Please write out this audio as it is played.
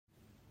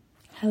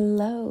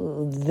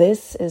Hello,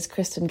 this is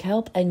Kristen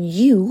Kelp, and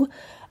you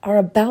are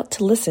about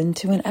to listen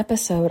to an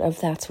episode of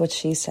That's What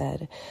She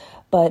Said.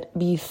 But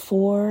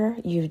before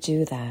you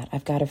do that,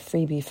 I've got a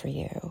freebie for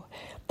you.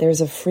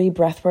 There's a free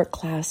breathwork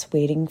class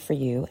waiting for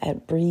you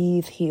at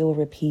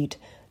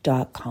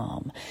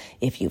breathehealrepeat.com.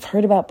 If you've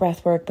heard about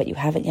breathwork, but you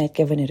haven't yet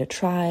given it a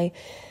try,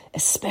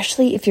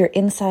 especially if your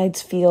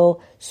insides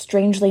feel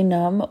strangely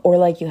numb or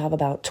like you have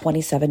about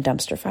 27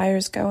 dumpster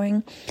fires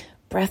going,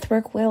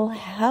 breathwork will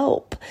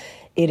help.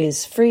 It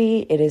is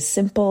free, it is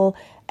simple,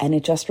 and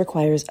it just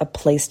requires a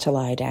place to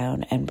lie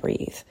down and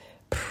breathe.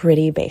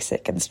 Pretty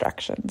basic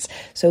instructions.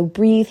 So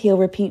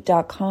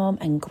breathehealrepeat.com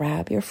and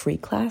grab your free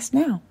class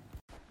now.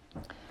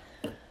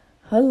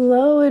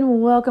 Hello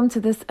and welcome to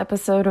this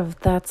episode of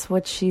That's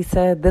What She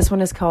Said. This one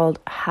is called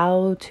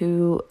How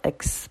to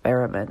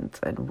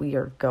Experiment, and we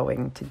are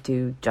going to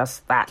do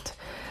just that.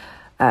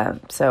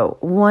 So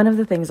one of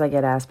the things I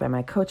get asked by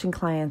my coaching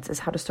clients is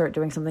how to start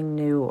doing something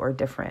new or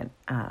different.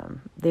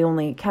 The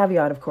only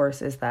caveat, of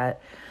course, is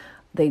that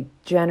they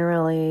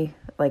generally,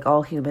 like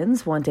all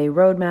humans, want a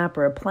roadmap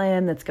or a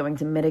plan that's going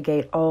to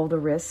mitigate all the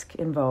risk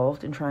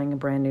involved in trying a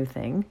brand new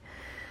thing.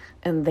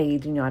 And they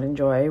do not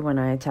enjoy when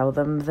I tell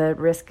them that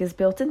risk is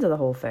built into the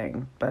whole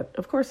thing. But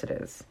of course it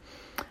is.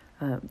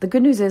 The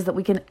good news is that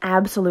we can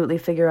absolutely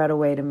figure out a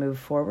way to move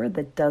forward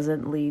that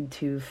doesn't lead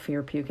to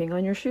fear puking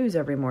on your shoes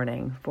every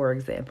morning, for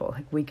example.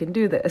 Like, we can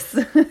do this.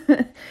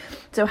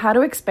 So How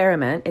to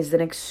Experiment is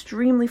an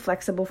extremely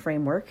flexible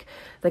framework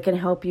that can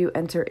help you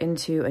enter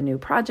into a new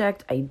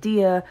project,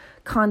 idea,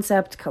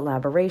 concept,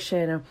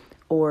 collaboration,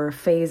 or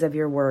phase of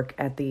your work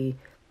at the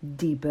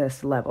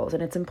deepest levels.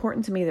 And it's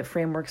important to me that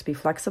frameworks be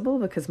flexible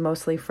because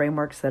mostly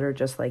frameworks that are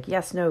just like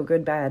yes, no,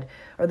 good, bad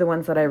are the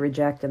ones that I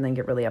reject and then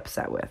get really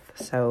upset with.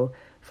 So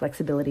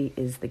flexibility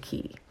is the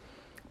key.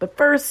 But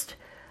first,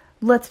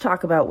 let's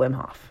talk about Wim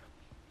Hof.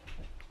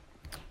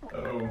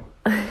 Hello.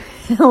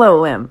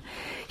 Hello, Wim.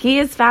 He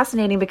is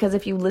fascinating because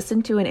if you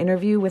listen to an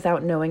interview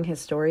without knowing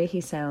his story, he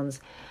sounds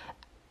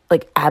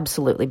like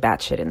absolutely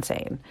batshit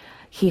insane.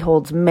 He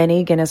holds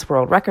many Guinness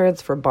World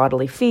Records for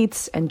bodily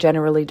feats and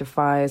generally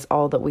defies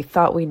all that we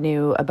thought we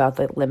knew about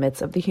the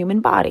limits of the human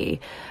body.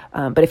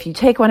 But if you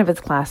take one of his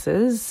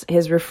classes,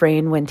 his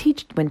refrain when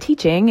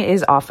teaching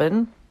is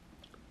often,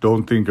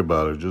 "Don't think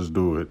about it, just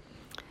do it."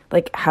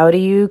 Like, how do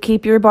you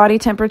keep your body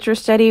temperature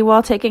steady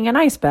while taking an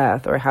ice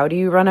bath? Or how do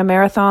you run a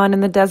marathon in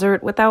the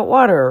desert without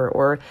water?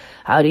 Or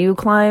how do you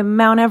climb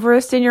Mount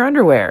Everest in your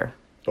underwear?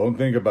 Don't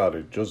think about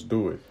it, just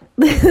do it.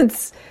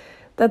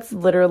 That's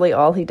literally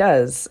all he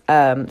does.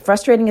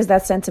 Frustrating as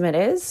that sentiment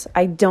is,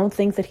 I don't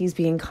think that he's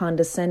being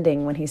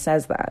condescending when he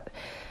says that.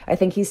 I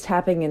think he's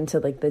tapping into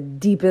like the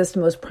deepest,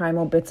 most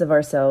primal bits of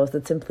ourselves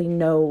that simply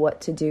know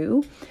what to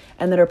do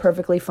and that are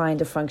perfectly fine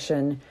to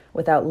function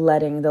without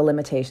letting the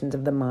limitations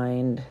of the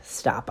mind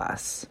stop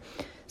us.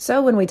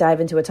 So when we dive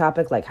into a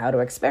topic like how to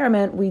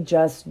experiment, we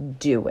just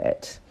do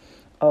it.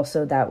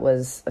 Also, that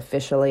was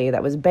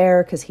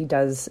Bear, because he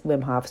does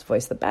Wim Hof's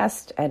voice the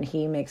best, and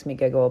he makes me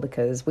giggle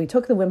because we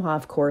took the Wim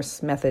Hof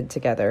course method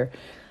together,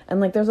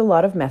 and like there's a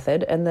lot of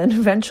method, and then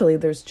eventually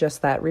there's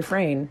just that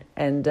refrain,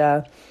 and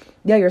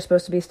you're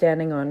supposed to be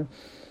standing on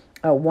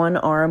one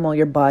arm while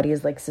your body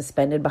is like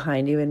suspended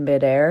behind you in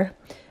midair,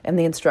 and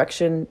the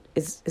instruction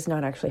is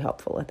not actually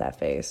helpful at that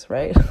phase,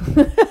 right?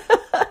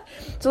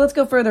 So let's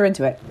go further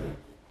into it.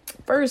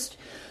 First,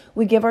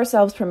 we give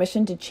ourselves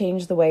permission to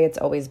change the way it's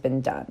always been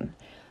done.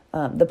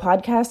 The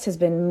podcast has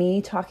been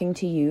me talking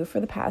to you for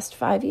the past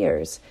 5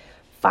 years.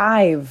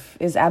 5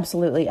 is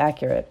absolutely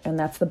accurate, and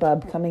that's the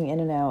bub coming in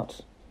and out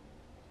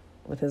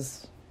with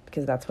his,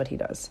 because that's what he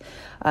does.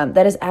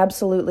 That has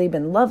absolutely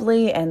been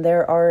lovely, and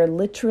there are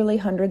literally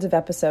hundreds of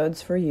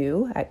episodes for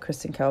you at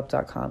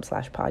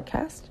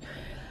kristenkelp.com/podcast.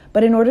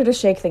 But in order to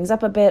shake things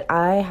up a bit,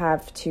 I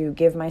have to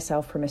give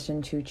myself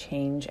permission to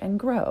change and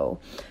grow.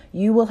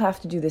 You will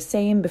have to do the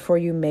same before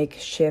you make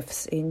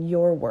shifts in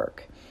your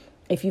work.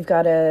 If you've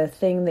got a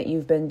thing that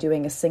you've been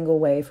doing a single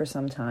way for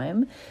some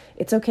time,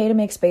 it's okay to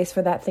make space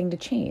for that thing to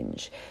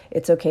change.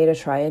 It's okay to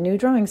try a new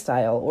drawing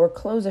style, or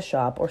close a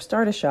shop, or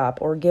start a shop,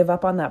 or give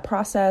up on that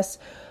process,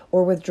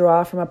 or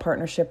withdraw from a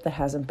partnership that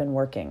hasn't been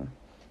working.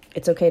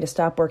 It's okay to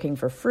stop working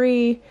for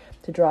free,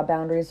 to draw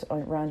boundaries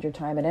around your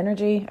time and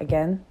energy.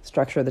 Again,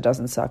 structure that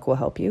doesn't suck will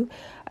help you.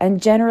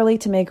 And generally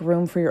to make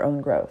room for your own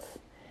growth.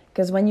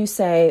 Because when you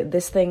say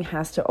this thing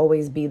has to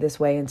always be this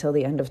way until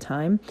the end of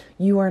time,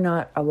 you are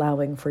not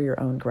allowing for your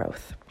own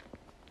growth.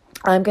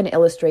 I'm going to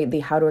illustrate the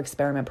How to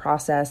Experiment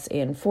process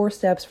in 4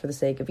 steps for the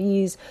sake of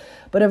ease.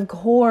 But of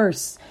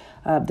course,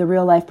 the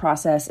real life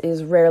process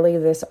is rarely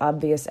this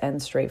obvious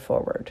and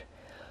straightforward.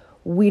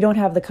 We don't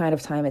have the kind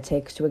of time it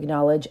takes to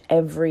acknowledge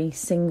every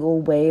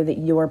single way that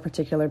your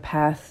particular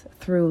path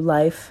through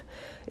life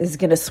is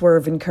going to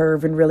swerve and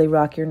curve and really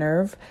rock your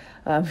nerve.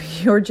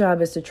 Your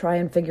job is to try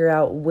and figure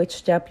out which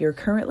step you're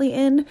currently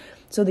in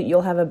so that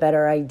you'll have a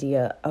better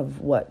idea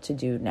of what to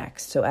do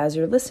next. So as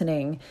you're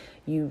listening,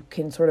 you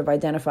can sort of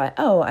identify,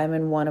 oh, I'm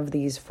in one of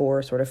these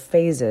 4 sort of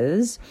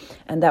phases,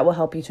 and that will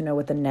help you to know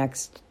what the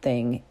next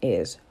thing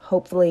is.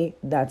 Hopefully,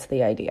 that's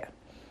the idea.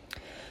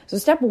 So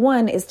step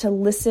 1 is to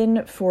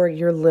listen for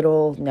your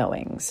little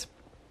knowings.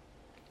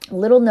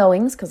 Little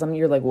knowings, because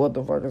you're like, what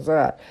the fuck is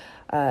that?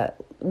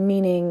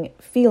 Meaning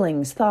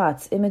feelings,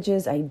 thoughts,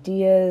 images,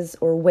 ideas,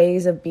 or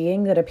ways of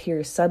being that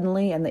appear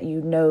suddenly and that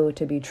you know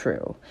to be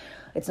true.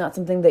 It's not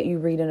something that you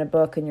read in a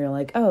book and you're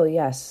like, oh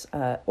yes,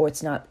 or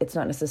it's not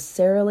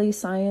necessarily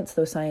science,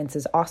 though science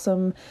is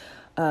awesome.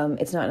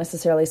 It's not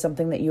necessarily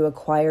something that you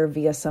acquire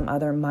via some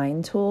other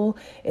mind tool.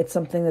 It's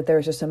something that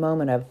there's just a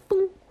moment of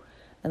boom,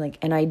 and like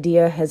an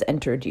idea has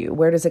entered you.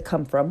 Where does it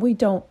come from? We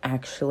don't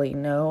actually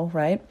know,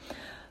 right?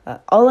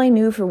 All I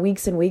knew for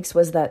weeks and weeks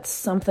was that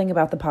something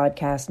about the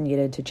podcast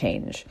needed to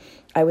change.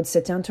 I would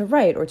sit down to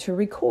write or to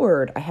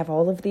record. I have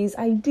all of these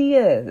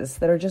ideas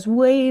that are just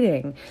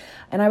waiting,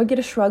 and I would get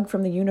a shrug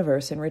from the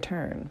universe in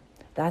return.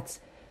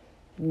 That's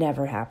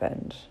never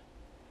happened.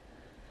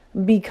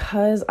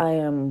 Because I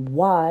am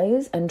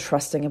wise and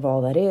trusting of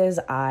all that is,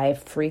 I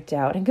freaked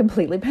out and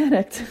completely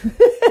panicked.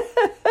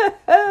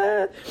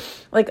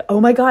 Like,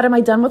 oh my God, am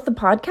I done with the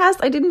podcast?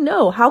 I didn't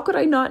know. How could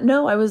I not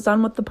know I was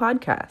done with the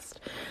podcast?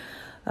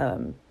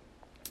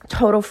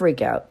 Total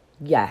freak out.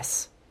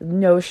 Yes.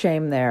 No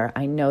shame there.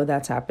 I know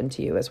that's happened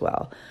to you as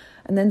well.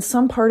 And then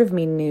some part of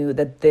me knew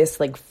that this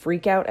like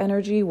freak out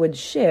energy would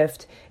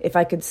shift if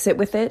I could sit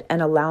with it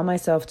and allow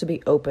myself to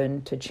be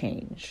open to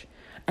change.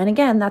 And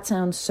again, that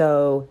sounds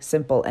so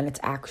simple, and it's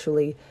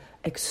actually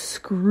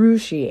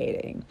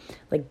excruciating.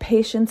 Like,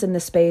 patience in the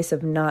space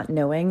of not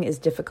knowing is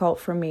difficult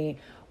for me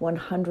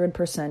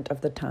 100%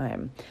 of the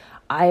time.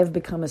 I have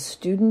become a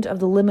student of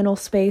the liminal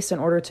space in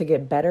order to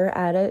get better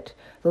at it.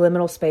 The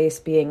liminal space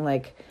being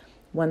like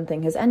one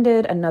thing has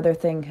ended, another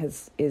thing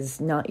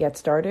is not yet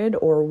started,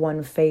 or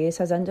one phase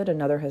has ended,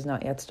 another has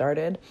not yet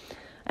started.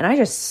 And I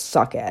just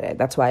suck at it.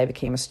 That's why I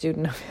became a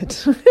student of it.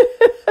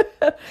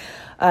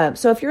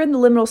 So if you're in the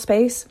liminal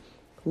space,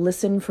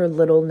 listen for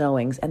little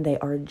knowings, and they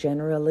are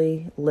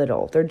generally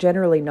little. They're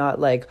generally not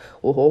like,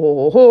 oh, ho, ho,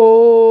 ho,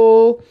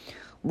 ho.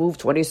 Move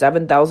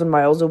 27,000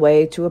 miles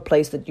away to a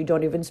place that you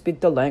don't even speak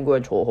the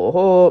language. Ho, ho,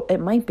 ho. It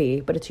might be,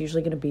 but it's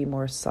usually going to be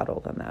more subtle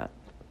than that.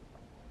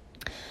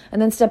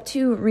 And then step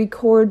 2,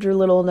 record your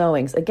little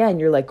knowings. Again,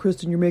 you're like,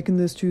 Kristen, you're making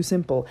this too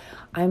simple.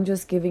 I'm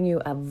just giving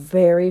you a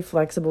very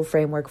flexible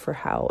framework for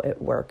how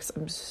it works.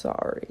 I'm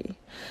sorry.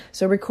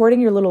 So recording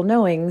your little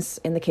knowings,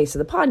 in the case of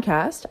the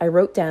podcast, I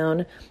wrote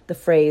down the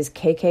phrase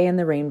KK and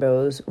the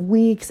Rainbows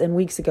weeks and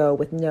weeks ago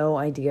with no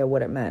idea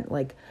what it meant.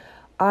 Like,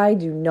 I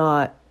do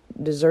not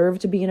deserve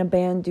to be in a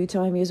band due to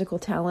my musical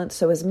talent.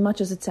 So as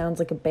much as it sounds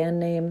like a band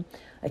name,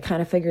 I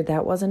kind of figured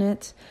that wasn't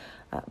it.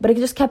 But it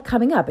just kept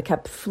coming up. It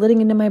kept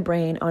flitting into my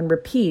brain on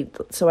repeat.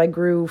 So I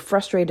grew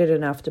frustrated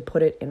enough to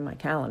put it in my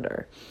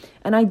calendar.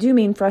 And I do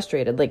mean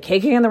frustrated. Like,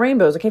 KK and the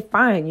Rainbows. Okay,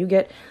 fine. You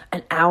get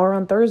an hour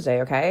on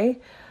Thursday,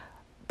 okay?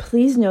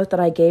 Please note that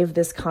I gave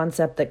this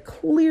concept that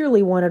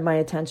clearly wanted my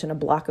attention a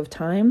block of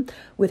time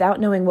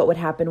without knowing what would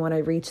happen when I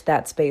reached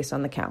that space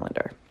on the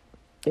calendar.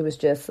 It was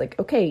just like,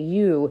 okay,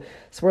 you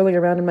swirling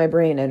around in my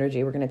brain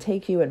energy. We're going to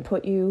take you and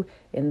put you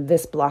in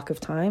this block of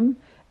time.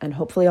 And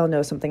hopefully I'll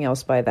know something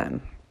else by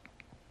then.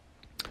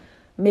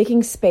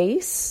 Making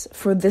space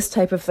for this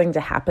type of thing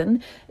to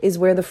happen is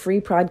where the free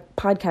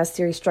podcast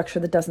series Structure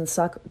That Doesn't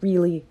Suck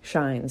really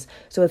shines.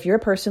 So if you're a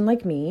person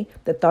like me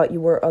that thought you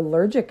were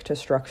allergic to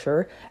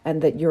structure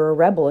and that you're a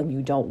rebel and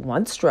you don't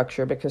want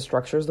structure because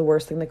structure is the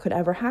worst thing that could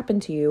ever happen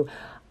to you,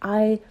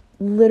 I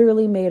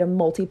literally made a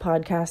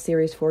multi-podcast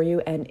series for you,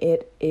 and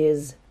it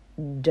is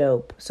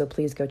dope. So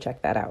please go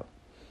check that out.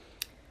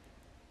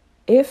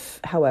 If,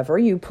 however,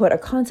 you put a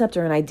concept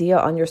or an idea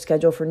on your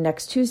schedule for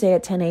next Tuesday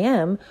at 10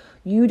 a.m.,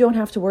 you don't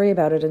have to worry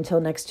about it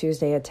until next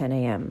Tuesday at 10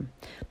 a.m.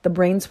 The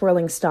brain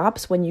swirling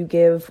stops when you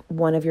give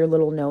one of your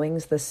little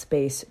knowings the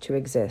space to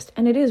exist.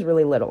 And it is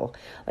really little.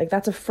 Like,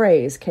 that's a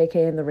phrase,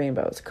 KK and the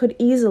Rainbows. Could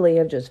easily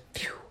have just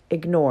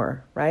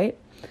ignore, right?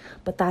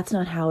 But that's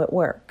not how it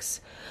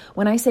works.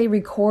 When I say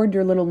record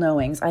your little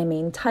knowings, I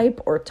mean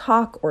type or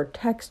talk or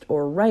text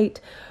or write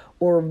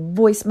or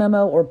voice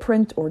memo or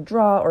print or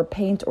draw or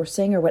paint or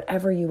sing or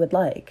whatever you would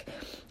like.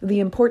 The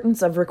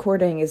importance of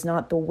recording is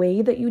not the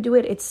way that you do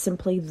it, it's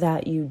simply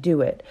that you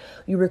do it.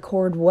 You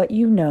record what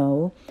you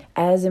know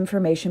as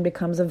information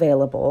becomes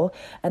available,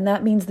 and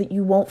that means that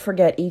you won't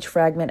forget each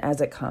fragment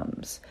as it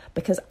comes.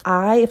 Because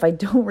if I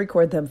don't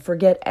record them,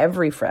 forget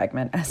every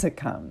fragment as it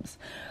comes.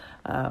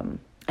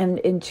 And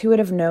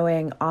intuitive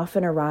knowing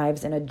often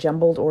arrives in a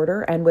jumbled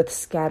order and with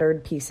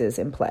scattered pieces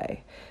in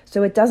play.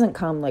 So it doesn't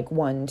come like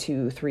 1,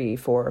 2, 3,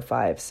 4,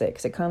 5,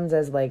 6. It comes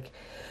as like,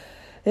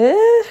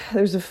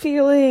 there's a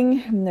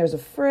feeling, and there's a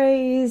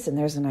phrase, and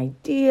there's an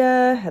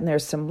idea, and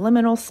there's some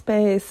liminal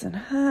space,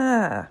 and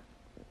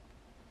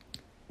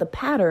the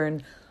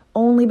pattern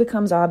only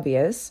becomes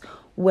obvious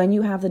when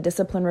you have the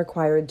discipline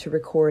required to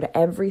record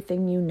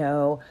everything you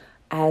know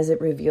as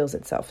it reveals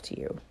itself to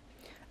you.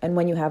 And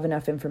when you have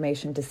enough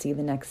information to see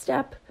the next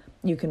step,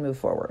 you can move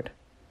forward.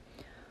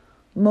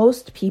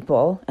 Most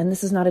people, and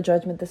this is not a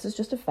judgment, this is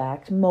just a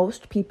fact,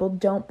 most people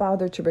don't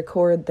bother to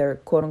record their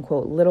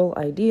quote-unquote little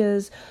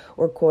ideas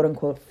or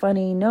quote-unquote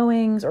funny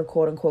knowings or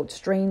quote-unquote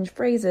strange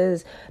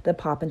phrases that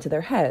pop into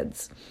their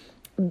heads.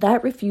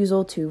 That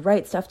refusal to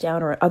write stuff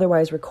down or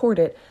otherwise record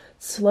it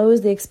slows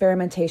the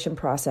experimentation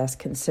process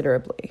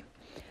considerably.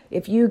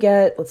 If you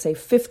get, let's say,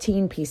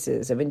 15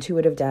 pieces of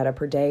intuitive data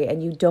per day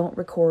and you don't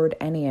record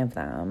any of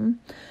them,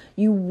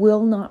 you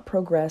will not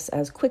progress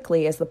as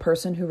quickly as the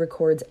person who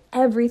records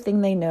everything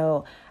they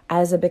know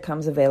as it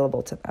becomes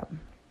available to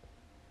them.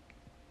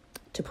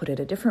 To put it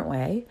a different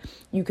way,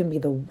 you can be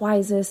the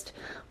wisest,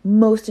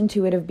 most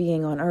intuitive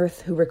being on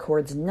earth who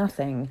records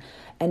nothing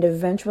and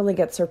eventually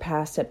get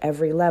surpassed at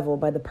every level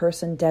by the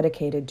person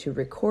dedicated to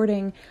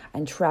recording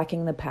and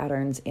tracking the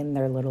patterns in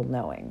their little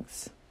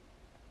knowings.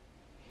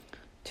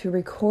 To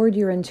record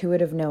your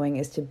intuitive knowing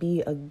is to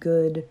be a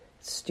good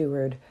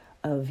steward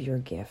of your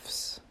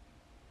gifts.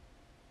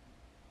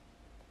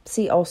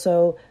 See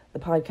also the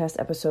podcast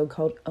episode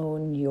called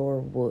Own Your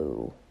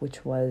Woo,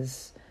 which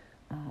was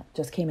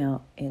just came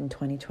out in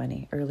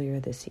 2020, earlier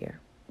this year.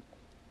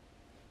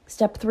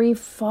 Step 3,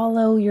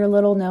 follow your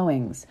little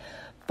knowings.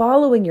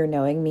 Following your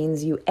knowing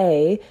means you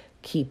A,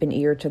 keep an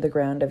ear to the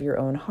ground of your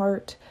own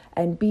heart,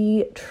 and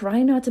B,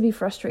 try not to be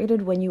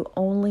frustrated when you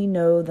only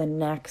know the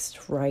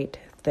next right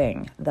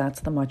thing.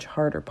 That's the much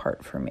harder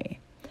part for me.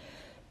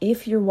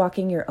 If you're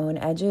walking your own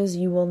edges,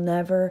 you will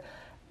never,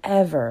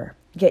 ever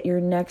get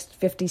your next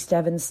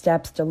 57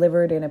 steps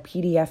delivered in a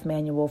PDF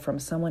manual from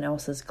someone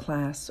else's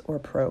class or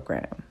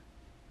program.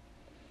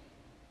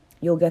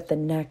 You'll get the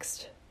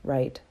next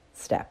right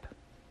step.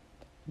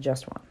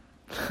 Just one.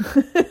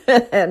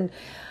 And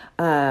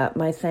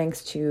my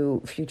thanks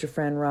to future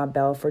friend Rob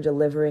Bell for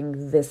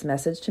delivering this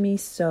message to me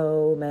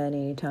so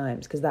many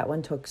times, because that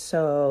one took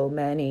so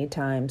many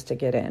times to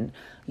get in.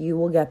 You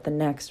will get the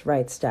next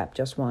right step,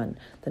 just one.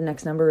 The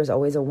next number is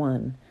always a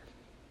 1.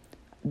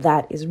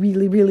 That is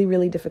really, really,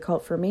 really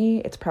difficult for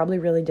me. It's probably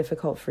really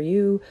difficult for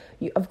you.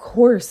 Of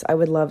course, I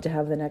would love to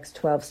have the next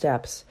 12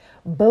 steps.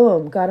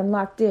 Boom, got them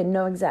locked in,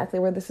 know exactly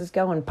where this is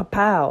going,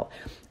 pow.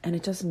 And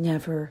it just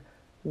never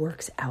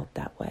works out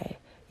that way.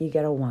 You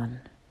get a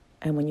 1.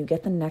 And when you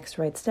get the next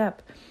right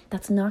step,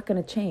 that's not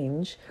going to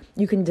change.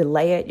 You can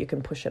delay it, you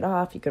can push it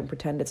off, you can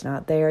pretend it's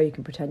not there, you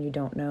can pretend you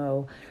don't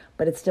know,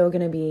 but it's still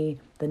going to be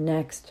the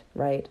next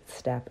right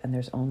step, and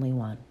there's only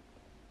one.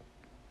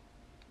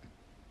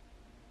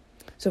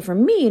 So for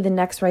me, the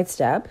next right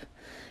step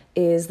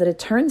is that it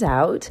turns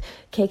out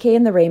KK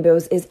and the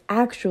Rainbows is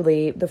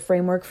actually the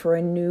framework for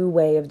a new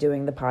way of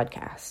doing the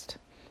podcast.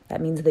 That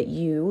means that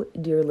you,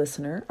 dear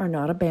listener, are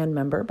not a band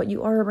member, but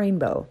you are a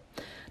rainbow.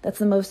 That's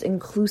the most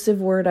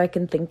inclusive word I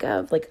can think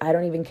of. Like, I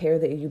don't even care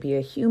that you be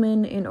a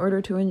human in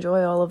order to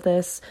enjoy all of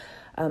this.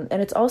 And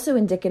it's also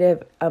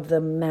indicative of the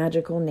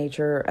magical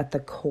nature at the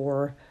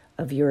core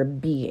of your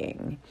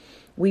being.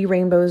 We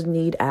rainbows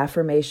need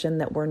affirmation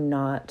that we're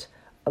not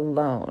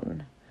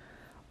alone.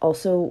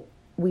 Also,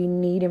 we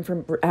need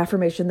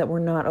affirmation that we're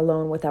not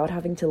alone without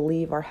having to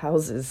leave our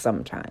houses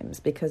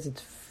sometimes, because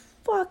it's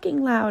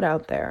fucking loud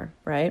out there,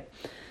 right?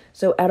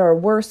 So at our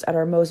worst, at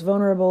our most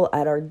vulnerable,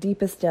 at our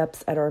deepest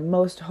depths, at our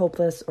most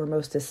hopeless or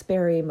most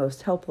despairing,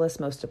 most helpless,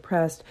 most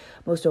depressed,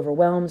 most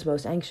overwhelmed,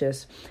 most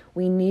anxious,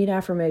 we need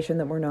affirmation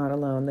that we're not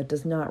alone, that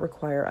does not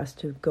require us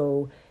to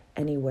go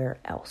anywhere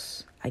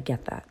else. I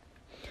get that.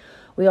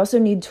 We also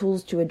need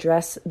tools to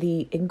address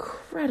the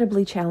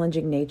incredibly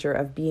challenging nature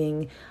of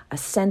being a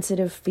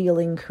sensitive,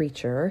 feeling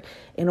creature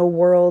in a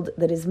world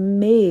that is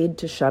made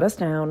to shut us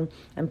down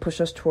and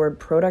push us toward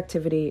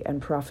productivity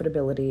and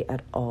profitability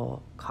at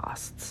all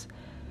costs.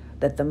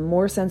 That the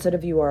more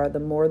sensitive you are, the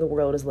more the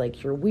world is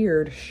like, you're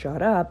weird,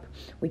 shut up.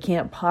 We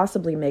can't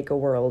possibly make a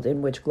world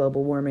in which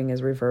global warming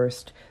is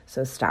reversed.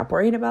 So stop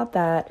worrying about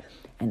that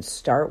and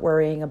start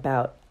worrying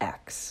about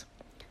X.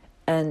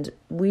 And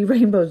we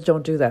rainbows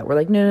don't do that. We're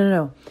like,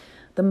 no.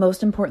 The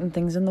most important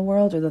things in the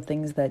world are the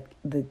things that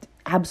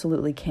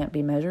absolutely can't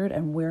be measured,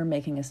 and we're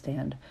making a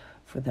stand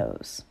for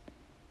those.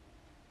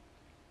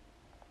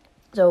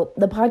 So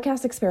the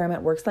podcast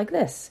experiment works like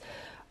this.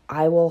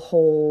 I will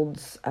hold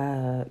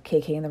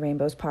KK and the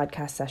Rainbows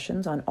podcast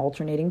sessions on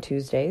alternating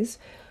Tuesdays.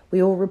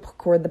 We will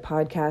record the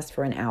podcast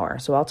for an hour.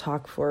 So I'll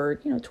talk for,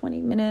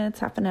 20 minutes,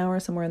 half an hour,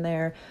 somewhere in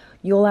there.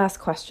 You'll ask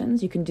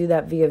questions. You can do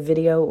that via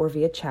video or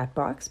via chat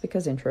box,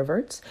 because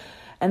introverts.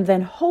 And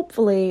then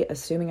hopefully,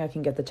 assuming I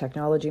can get the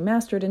technology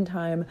mastered in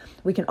time,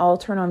 we can all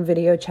turn on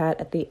video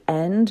chat at the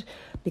end,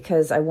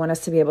 because I want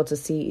us to be able to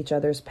see each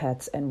other's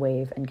pets and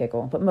wave and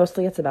giggle. But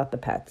mostly it's about the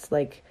pets.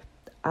 Like,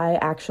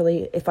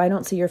 if I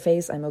don't see your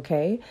face, I'm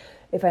okay.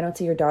 If I don't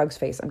see your dog's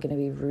face, I'm going to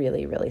be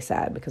really, really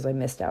sad, because I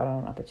missed out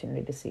on an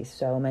opportunity to see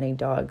so many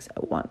dogs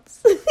at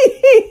once.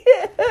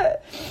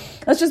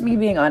 That's just me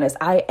being honest.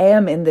 I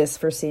am in this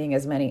for seeing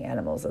as many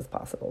animals as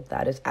possible.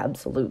 That is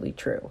absolutely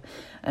true.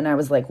 And I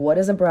was like, what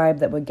is a bribe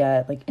that would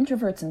get like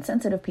introverts and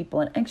sensitive people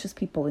and anxious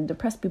people and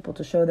depressed people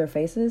to show their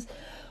faces?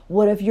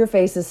 What if your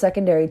face is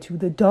secondary to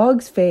the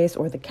dog's face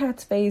or the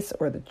cat's face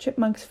or the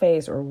chipmunk's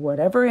face or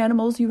whatever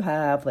animals you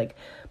have? Like,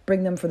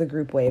 bring them for the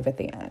group wave at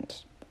the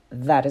end.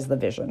 That is the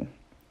vision.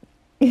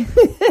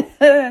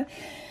 And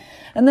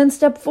then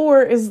step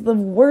 4 is the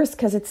worst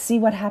because it's see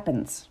what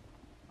happens.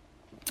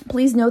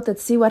 Please note that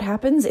see what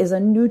happens is a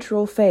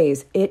neutral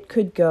phase. It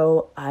could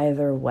go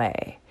either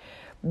way.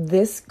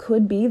 This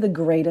could be the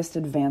greatest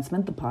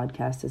advancement the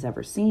podcast has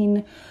ever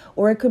seen,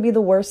 or it could be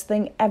the worst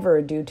thing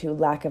ever due to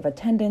lack of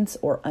attendance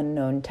or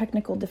unknown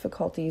technical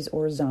difficulties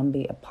or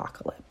zombie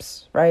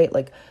apocalypse, right?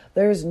 Like,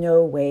 there's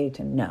no way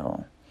to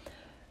know.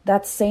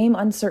 That same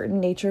uncertain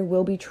nature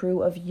will be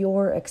true of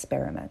your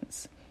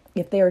experiments.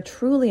 If they are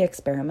truly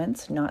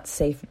experiments, not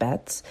safe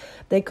bets,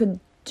 they could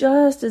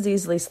just as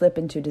easily slip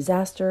into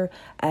disaster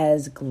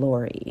as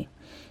glory.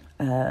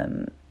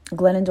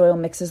 Glennon Doyle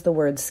mixes the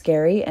words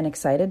scary and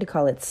excited to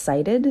call it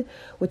sighted,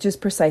 which is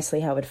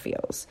precisely how it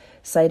feels.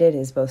 Sighted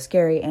is both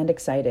scary and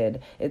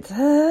excited. It's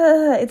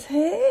like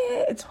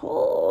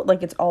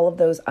it's all of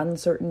those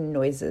uncertain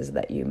noises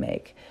that you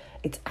make.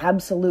 It's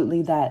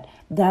absolutely that.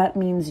 That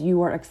means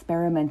you are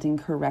experimenting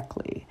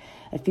correctly.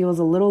 It feels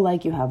a little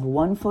like you have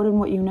one foot in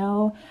what you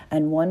know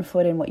and one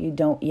foot in what you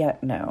don't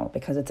yet know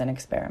because it's an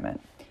experiment.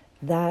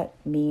 That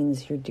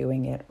means you're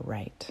doing it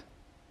right.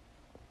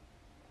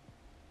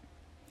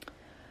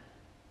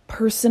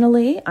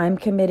 Personally, I'm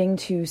committing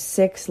to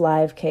 6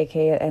 live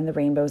KK and the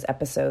Rainbows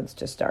episodes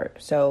to start.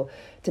 So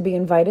to be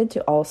invited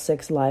to all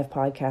 6 live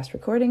podcast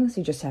recordings,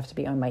 you just have to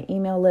be on my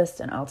email list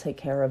and I'll take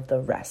care of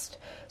the rest.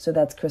 So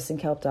that's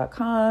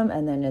kristenkelp.com,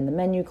 and then in the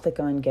menu, click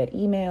on get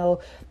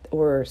email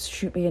or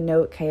shoot me a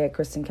note,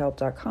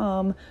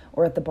 k@kristenkelp.com,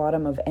 or at the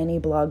bottom of any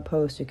blog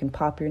post, you can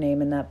pop your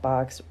name in that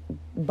box.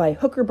 By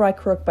hook or by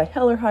crook, by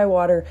hell or high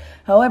water,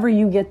 however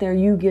you get there,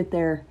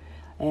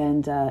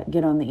 and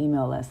get on the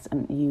email list,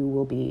 and you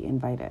will be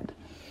invited.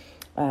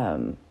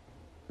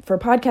 For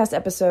podcast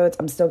episodes,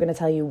 I'm still going to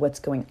tell you what's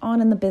going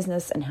on in the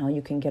business and how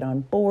you can get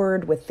on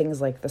board with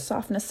things like the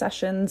softness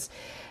sessions.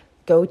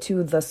 Go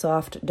to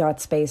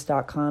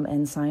thesoft.space.com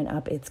and sign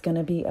up. It's going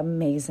to be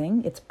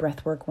amazing. It's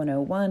Breathwork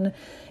 101.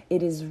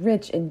 It is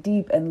rich and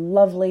deep and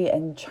lovely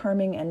and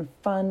charming and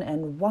fun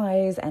and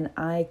wise, and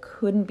I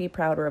couldn't be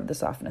prouder of the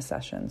softness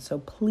session. So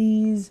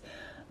please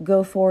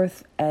go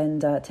forth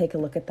and take a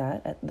look at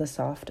that at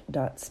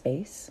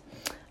thesoft.space.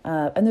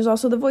 And there's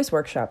also the voice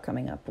workshop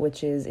coming up,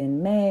 which is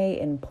in May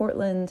in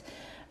Portland.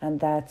 And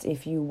that's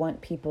if you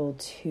want people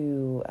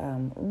to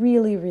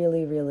really,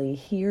 really, really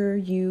hear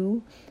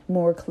you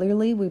more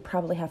clearly, we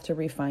probably have to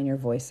refine your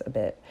voice a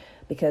bit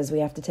because we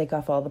have to take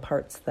off all the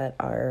parts that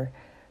are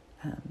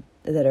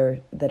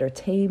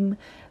tame,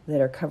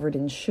 that are covered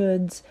in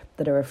shoulds,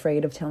 that are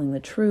afraid of telling the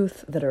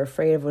truth, that are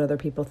afraid of what other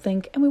people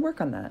think, and we work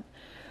on that.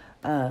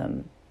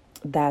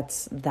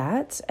 That's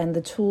that, and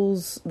the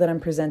tools that I'm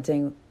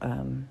presenting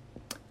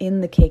in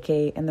the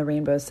KK and the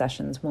Rainbow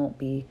sessions won't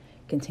be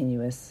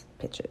continuous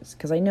pitches,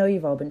 because I know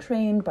you've all been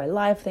trained by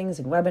live things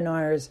and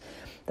webinars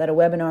that a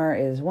webinar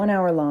is 1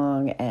 hour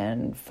long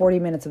and 40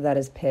 minutes of that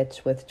is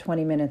pitch with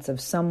 20 minutes of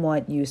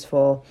somewhat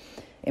useful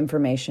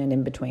information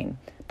in between.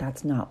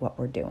 That's not what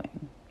we're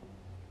doing.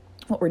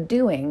 What we're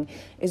doing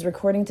is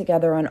recording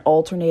together on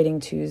alternating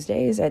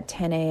Tuesdays at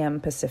 10 a.m.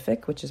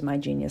 Pacific, which is my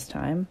genius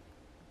time.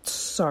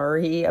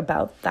 Sorry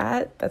about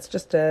that. That's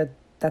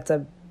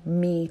a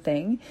me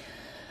thing.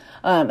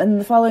 And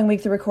the following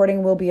week, the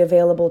recording will be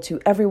available to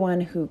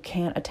everyone who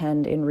can't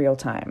attend in real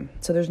time.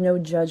 So there's no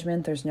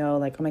judgment. There's no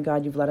like, oh my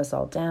God, you've let us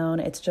all down.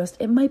 It's just,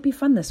 it might be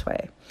fun this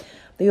way.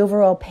 The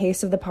overall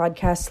pace of the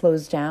podcast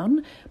slows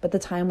down, but the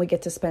time we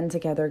get to spend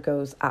together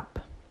goes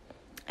up.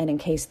 And in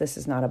case this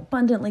is not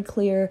abundantly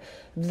clear,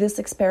 this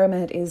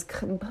experiment is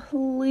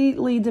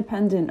completely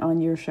dependent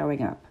on your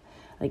showing up.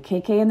 Like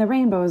KK and the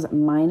Rainbows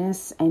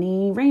minus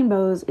any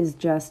rainbows is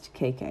just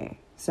KK.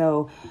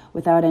 So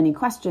without any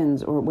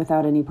questions or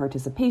without any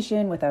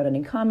participation, without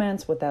any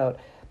comments, without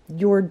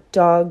your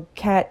dog,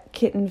 cat,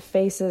 kitten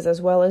faces,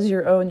 as well as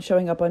your own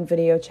showing up on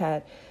video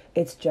chat,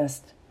 it's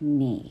just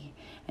me.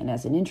 And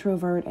as an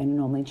introvert and an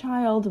only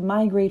child,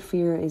 my great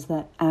fear is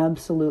that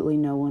absolutely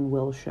no one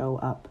will show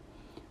up.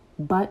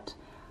 But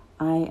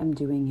I am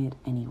doing it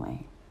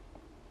anyway.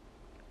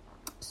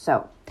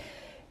 So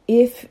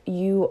if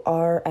you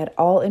are at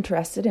all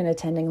interested in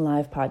attending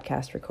live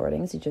podcast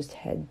recordings, you just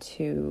head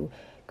to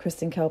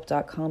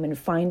kristenkelp.com and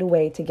find a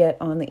way to get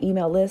on the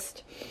email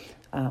list,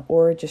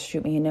 or just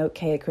shoot me a note,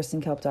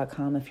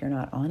 k@kristenkelp.com if you're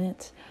not on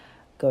it.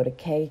 Go to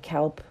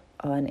kkelp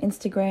on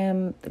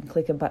Instagram, then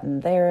click a button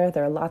there.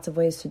 There are lots of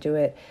ways to do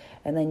it,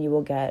 and then you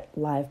will get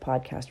live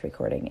podcast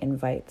recording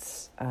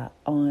invites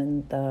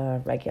on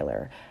the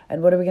regular.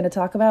 And what are we going to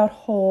talk about?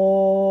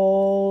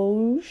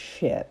 Oh,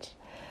 shit.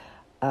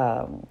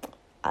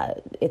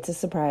 It's a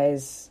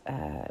surprise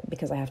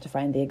because I have to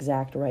find the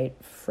exact right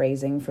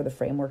phrasing for the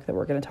framework that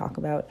we're going to talk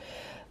about.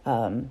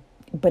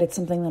 but it's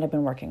something that I've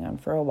been working on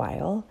for a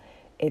while.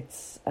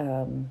 It's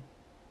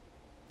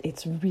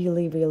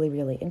really, really,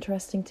 really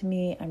interesting to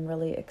me. I'm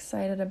really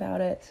excited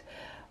about it.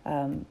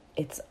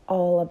 It's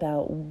all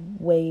about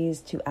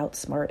ways to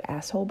outsmart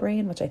asshole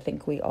brain, which I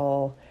think we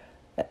all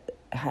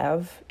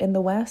have in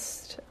the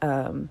West.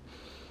 And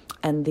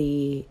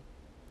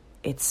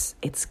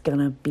it's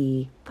gonna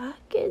be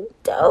fucking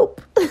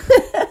dope.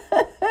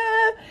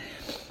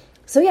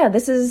 So yeah,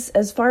 this is,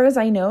 as far as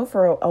I know,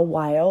 for a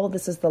while,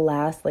 this is the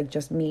last, like,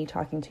 just me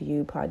talking to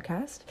you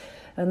podcast.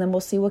 And then we'll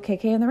see what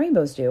KK and the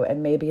Rainbows do.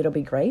 And maybe it'll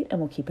be great and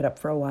we'll keep it up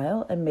for a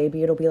while. And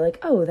maybe it'll be like,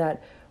 oh,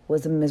 that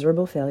was a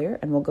miserable failure,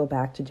 and we'll go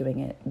back to doing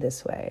it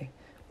this way.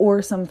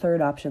 Or some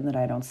third option that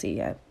I don't see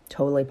yet.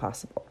 Totally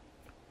possible.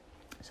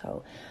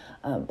 So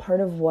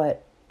part of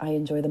what I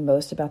enjoy the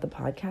most about the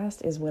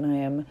podcast is when I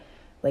am,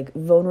 like,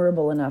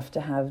 vulnerable enough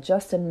to have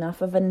just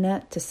enough of a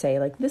net to say,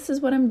 like, this is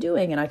what I'm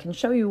doing, and I can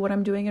show you what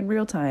I'm doing in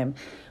real time,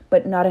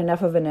 but not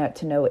enough of a net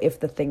to know if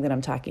the thing that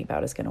I'm talking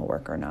about is going to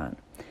work or not.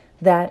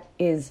 That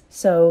is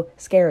so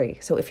scary.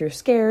 So if you're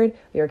scared,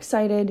 you're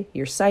excited,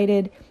 you're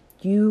sighted,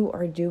 you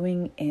are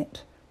doing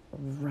it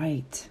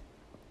right.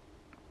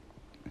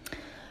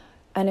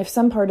 And if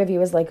some part of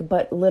you is like,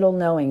 but little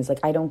knowings, like,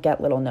 I don't get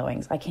little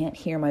knowings. I can't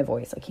hear my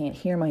voice. I can't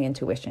hear my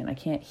intuition. I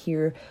can't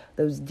hear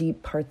those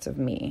deep parts of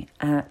me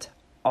at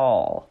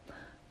all.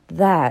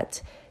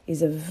 That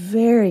is a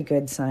very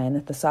good sign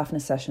that the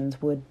softness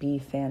sessions would be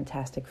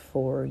fantastic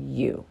for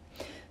you.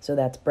 So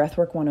that's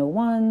Breathwork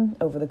 101.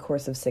 Over the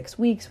course of 6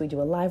 weeks, we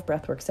do a live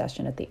breathwork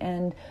session at the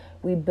end.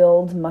 We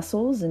build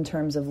muscles in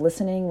terms of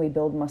listening. We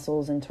build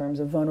muscles in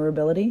terms of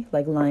vulnerability,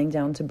 like lying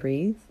down to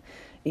breathe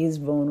is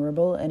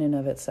vulnerable in and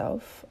of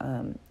itself.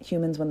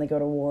 Humans, when they go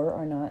to war,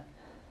 are not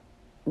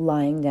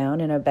lying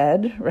down in a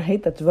bed,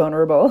 right? That's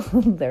vulnerable.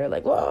 They're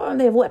like, whoa, and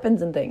they have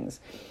weapons and things.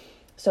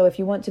 So if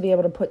you want to be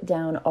able to put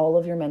down all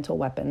of your mental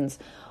weapons,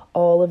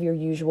 all of your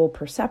usual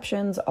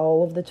perceptions,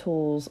 all of the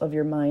tools of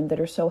your mind that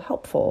are so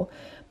helpful,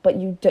 but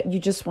you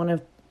just want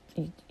to,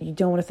 you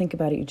don't want to think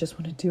about it, you just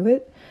want to do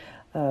it.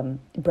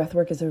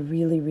 Breathwork is a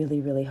really,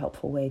 really, really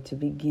helpful way to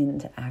begin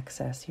to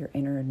access your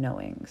inner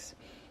knowings.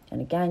 And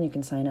again, you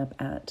can sign up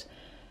at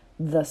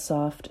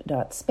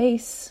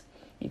thesoft.space.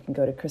 You can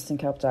go to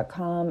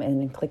KristenKelp.com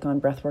and click on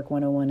Breathwork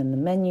 101 in the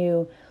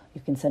menu.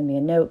 You can send me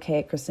a note,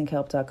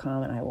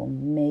 k@KristenKelp.com, and I will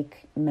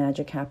make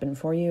magic happen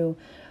for you.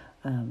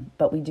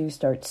 But we do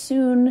start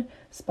soon.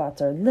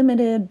 Spots are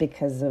limited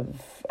because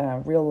of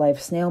real life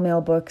snail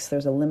mail books.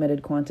 There's a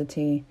limited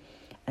quantity,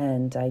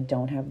 and I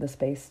don't have the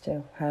space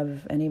to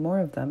have any more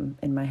of them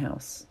in my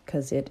house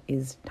because it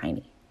is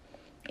tiny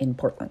in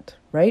Portland,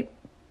 right?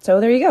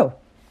 So there you go.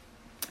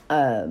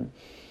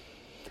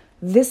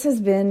 This has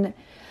been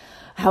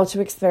How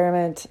to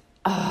Experiment.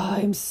 Oh,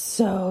 I'm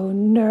so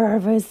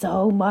nervous.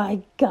 Oh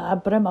my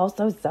God, but I'm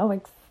also so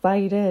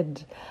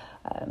excited.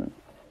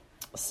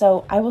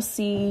 So I will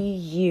see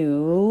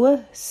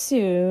you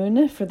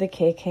soon for the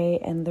KK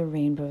and the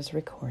Rainbows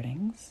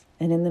recordings.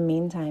 And in the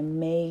meantime,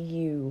 may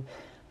you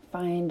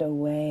find a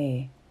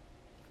way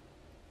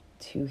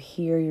to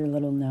hear your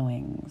little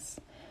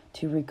knowings,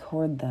 to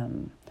record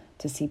them,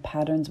 to see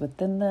patterns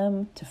within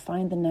them, to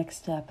find the next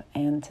step,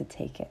 and to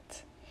take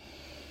it.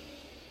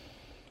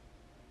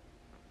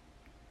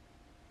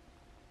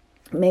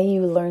 May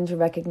you learn to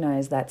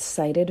recognize that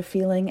sighted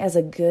feeling as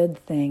a good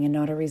thing and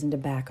not a reason to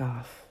back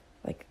off.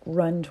 Like,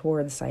 run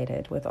toward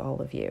sighted with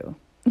all of you.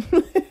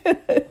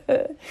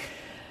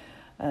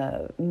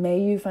 May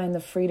you find the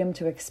freedom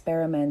to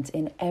experiment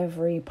in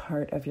every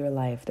part of your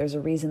life. There's a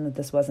reason that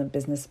this wasn't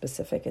business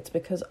specific. It's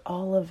because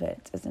all of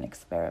it is an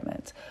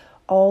experiment.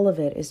 All of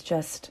it is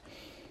just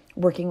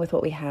working with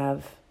what we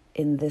have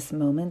in this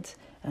moment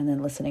and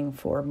then listening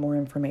for more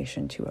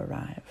information to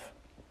arrive.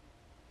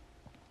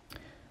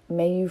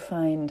 May you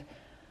find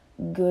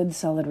good,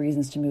 solid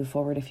reasons to move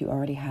forward if you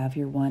already have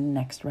your one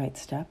next right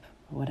step,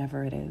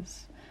 whatever it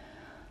is.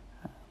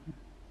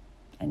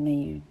 And may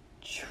you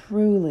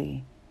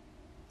truly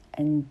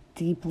and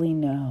deeply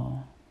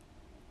know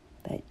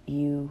that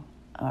you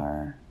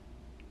are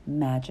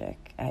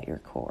magic at your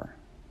core.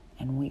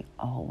 And we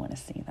all want to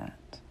see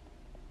that.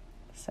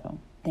 So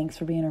thanks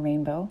for being a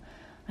rainbow.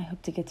 I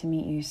hope to get to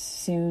meet you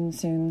soon.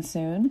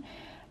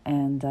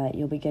 And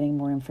you'll be getting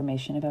more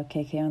information about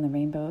KK and the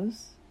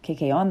Rainbows,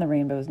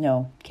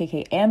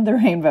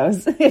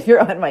 if you're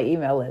on my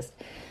email list.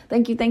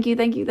 Thank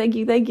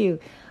you.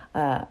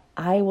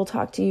 I will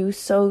talk to you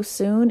so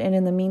soon. And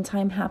in the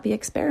meantime, happy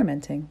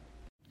experimenting.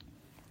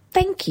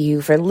 Thank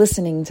you for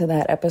listening to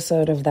that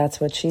episode of That's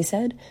What She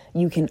Said.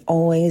 You can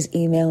always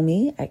email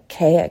me at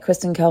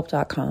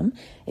k@KristenKelp.com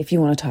if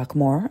you want to talk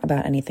more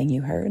about anything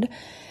you heard.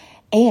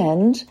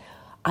 And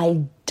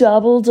I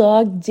double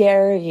dog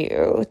dare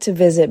you to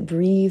visit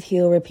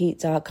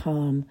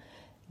breathehealrepeat.com.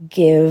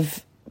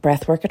 Give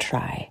breathwork a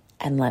try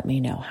and let me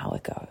know how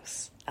it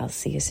goes. I'll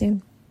see you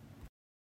soon.